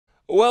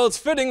Well, it's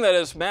fitting that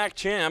as MAC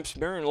champs,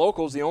 Marion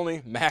Local is the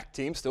only MAC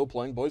team still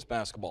playing boys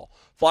basketball.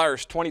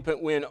 Flyers'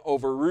 20-point win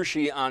over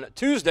Russia on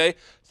Tuesday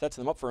sets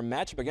them up for a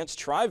matchup against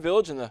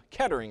Tri-Village in the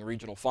Kettering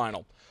Regional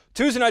Final.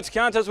 Tuesday night's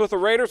contest with the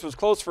Raiders was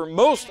close for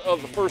most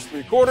of the first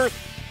three quarters,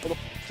 but the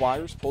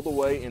Flyers pulled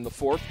away in the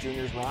fourth.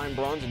 Juniors Ryan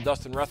Bruns and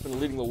Dustin Rethman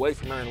leading the way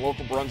for Marion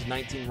Local. Bruns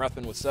 19,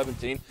 Rethman with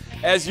 17.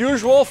 As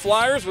usual,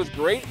 Flyers with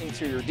great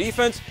interior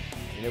defense.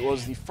 And it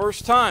was the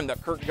first time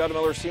that Kirk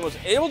Guttemiller's team was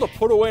able to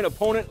put away an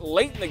opponent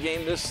late in the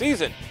game this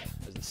season.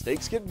 As the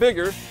stakes get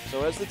bigger,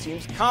 so has the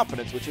team's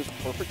confidence, which is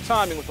perfect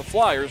timing with the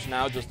Flyers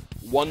now just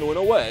one win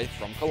away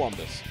from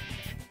Columbus.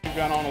 We've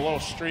been on a little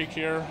streak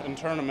here in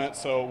tournament,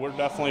 so we're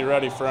definitely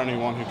ready for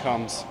anyone who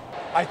comes.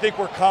 I think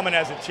we're coming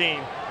as a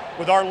team.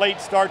 With our late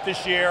start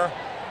this year,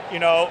 you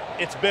know,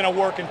 it's been a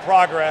work in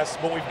progress,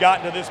 but we've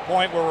gotten to this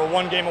point where we're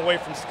one game away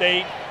from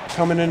state.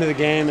 Coming into the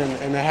game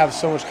and they have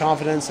so much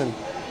confidence, and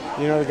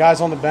you know, the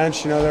guys on the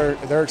bench, you know,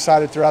 they're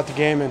excited throughout the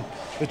game, and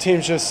the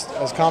team's just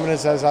as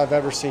confident as I've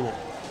ever seen it.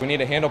 We need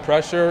to handle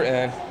pressure,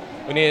 and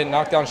we need to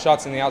knock down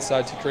shots on the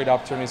outside to create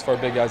opportunities for our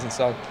big guys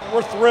inside.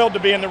 We're thrilled to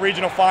be in the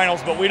regional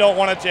finals, but we don't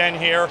want it to end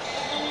here.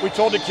 We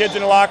told the kids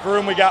in the locker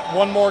room we got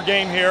one more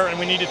game here, and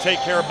we need to take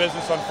care of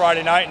business on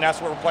Friday night, and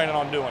that's what we're planning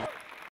on doing.